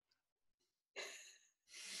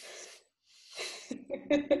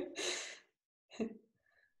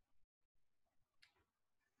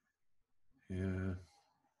 Yeah.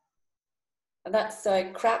 And that's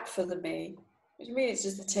like crap for the me. What do you mean it's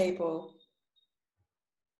just a table?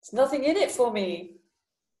 There's nothing in it for me.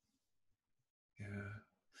 Yeah.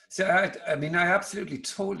 So I mean, I absolutely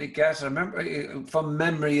totally get it. I remember from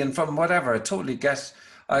memory and from whatever, I totally get.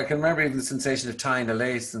 I can remember even the sensation of tying a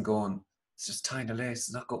lace and going, it's just tying a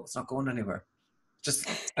lace. It's not going anywhere. Just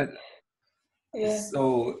Yeah.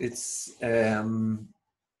 so it's yeah.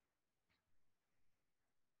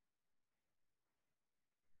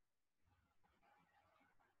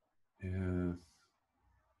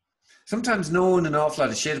 Sometimes knowing an awful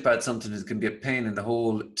lot of shit about something can be a pain in the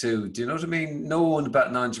hole too. Do you know what I mean? Knowing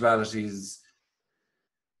about non-duality is,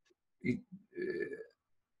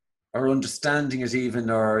 or understanding it even,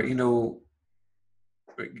 or you know,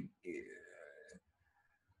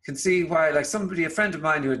 can see why. Like a friend of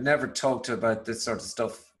mine who had never talked to about this sort of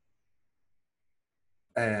stuff,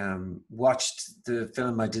 watched the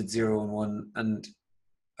film I did 0 and 1, and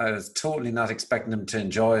I was totally not expecting him to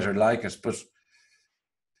enjoy it or like it, but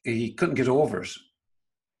he couldn't get over it.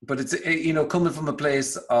 But it's, you know, coming from a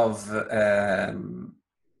place of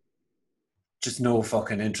just no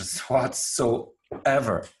fucking interest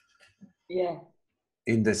whatsoever Yeah.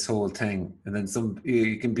 in this whole thing, and then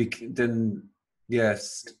you can be then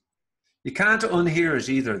yes, you can't unhear it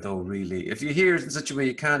either though. Really, if you hear it in such a way,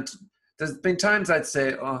 you can't. There's been times I'd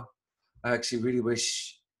say, oh, I actually really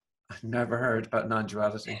wish I'd never heard about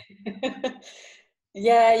non-duality.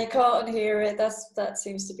 Yeah, you can't unhear it. That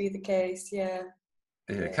seems to be the case. Yeah.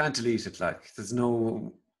 Yeah, can't delete it. Like there's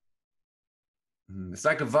no. It's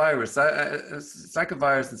like a virus. It's like a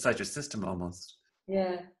virus inside your system almost.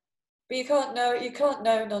 Yeah. But you can't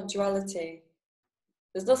know non-duality.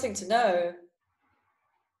 There's nothing to know.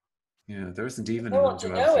 Yeah, there isn't even No a one to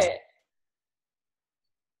know non-duality. it.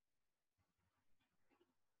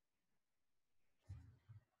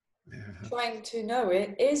 Yeah. Trying to know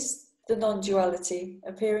it is the non-duality.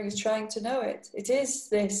 Appearing is trying to know it. It is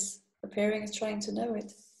this. Appearing is trying to know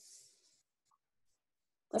it.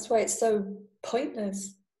 That's why it's so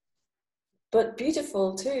pointless. But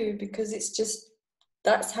beautiful too, because it's just,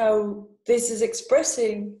 that's how this is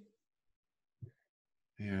expressing.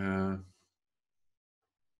 Yeah.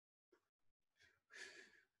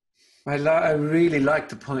 I really like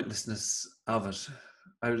the pointlessness of it.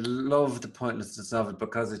 I love the pointlessness of it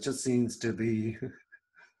because it just seems to be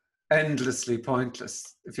endlessly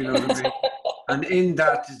pointless, if you know what I mean. And in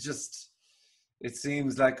that, it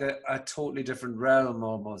seems like a totally different realm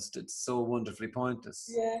almost. It's so wonderfully pointless.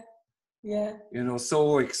 Yeah, yeah. You know,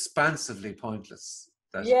 so expansively pointless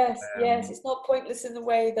that Yes, yes. It's not pointless in the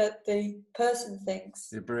way that the person thinks.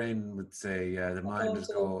 the brain would say, yeah, the mind would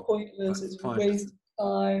Sort of go, pointless, it's a pointless. waste of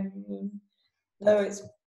time. No, it's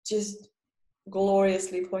just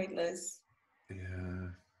gloriously pointless. Yeah.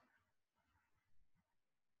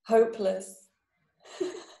 Hopeless.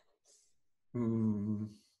 Mm.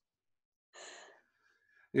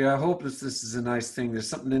 Yeah, hopelessness is a nice thing. There's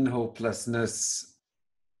something in hopelessness.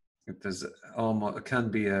 There's almost, it can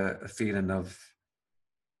be a feeling of,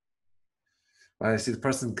 well, I see the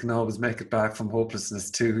person can always make it back from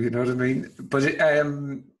hopelessness too, you know what I mean?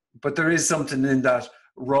 But there is something in that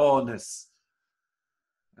rawness.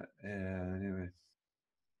 Anyway,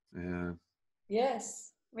 yeah.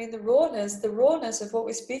 Yes. I mean, the rawness of what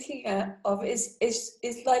we're speaking of is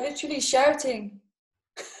like literally shouting.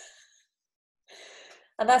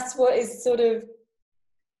 And that's what is sort of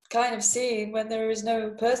kind of seen when there is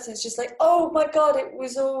no person. It's just like, oh my God,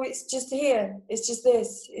 it's just here. It's just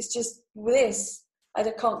this. It's just this.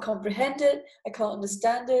 Can't comprehend it. I can't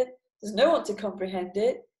understand it. There's no one to comprehend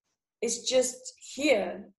it. It's just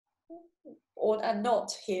here and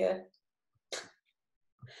not here.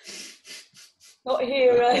 Not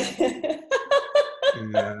here as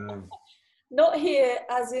Yeah. not here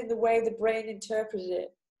as in the way the brain interpreted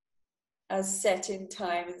it, as set in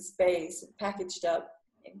time and space and packaged up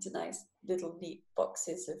into nice little neat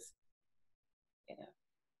boxes of,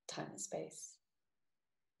 time and space.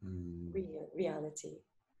 Reality.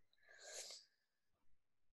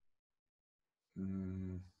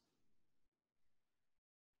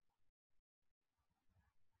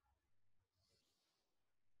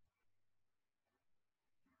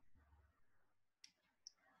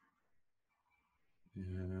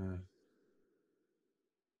 Yeah.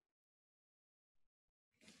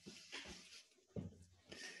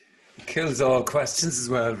 It kills all questions as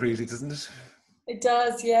well, really, doesn't it? It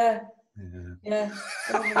does, yeah. Yeah. Yeah,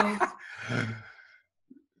 totally.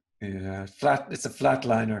 Yeah. It's a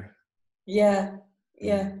flatliner. Yeah,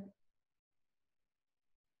 yeah.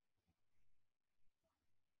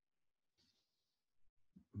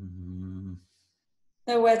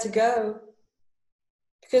 Nowhere to go.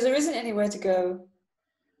 Because there isn't anywhere to go.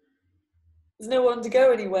 There's no one to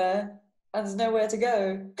go anywhere, and there's nowhere to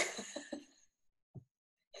go.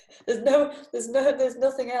 There's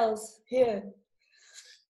nothing else here.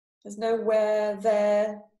 There's nowhere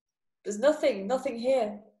there. There's nothing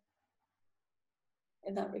here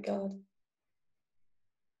in that regard.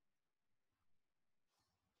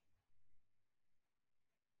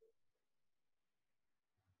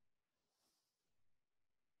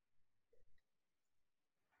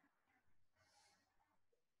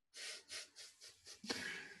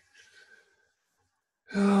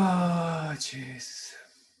 Oh, jeez.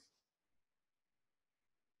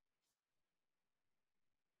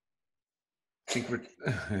 I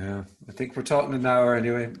think we're talking an hour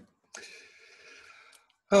anyway.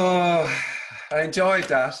 Oh, I enjoyed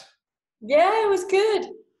that. Yeah, it was good.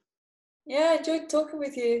 Yeah, I enjoyed talking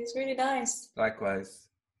with you. It's really nice. Likewise.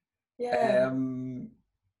 Yeah.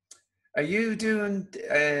 Are you doing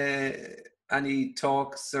any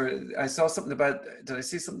talks, or I saw something about, did I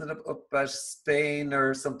see something about Spain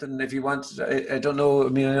or something? If you want, I don't know. I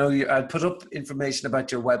mean, I know I'd put up information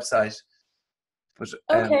about your website. But,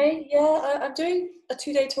 Okay, yeah, I'm doing a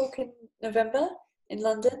 2-day talk in November in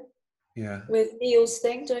London. Yeah. With Neil's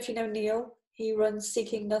thing. Don't know if you know Neil. He runs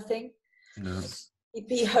Seeking Nothing. No.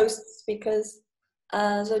 He hosts speakers.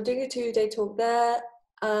 So I'm doing a 2-day talk there,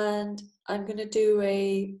 and I'm going to do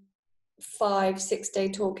a 5-6 day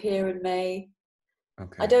talk here in May.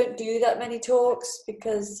 Okay. I don't do that many talks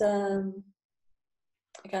because I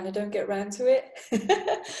kind of don't get around to it.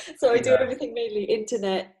 So I do everything mainly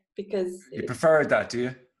internet because you prefer that, do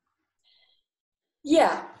you?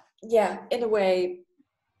 Yeah, in a way,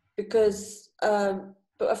 because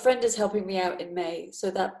But a friend is helping me out in May,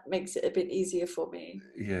 so that makes it a bit easier for me.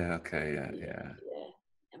 Yeah, okay, yeah.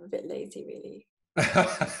 I'm a bit lazy, really.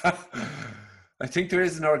 I think there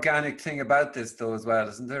is an organic thing about this, though, as well,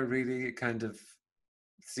 isn't there? Really, it kind of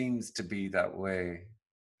seems to be that way.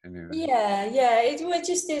 Anyway. Yeah, it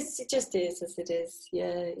just is. It just is as it is.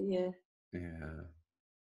 Yeah.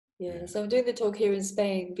 So I'm doing the talk here in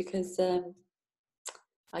Spain because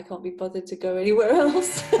I can't be bothered to go anywhere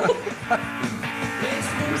else.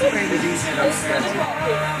 Spain is easy enough to get to.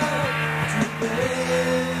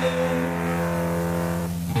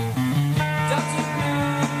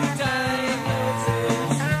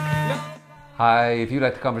 Hi, if you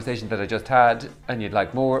like the conversation that I just had and you'd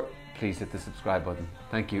like more, please hit the subscribe button.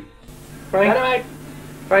 Thank you. Frank,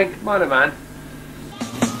 come on, man.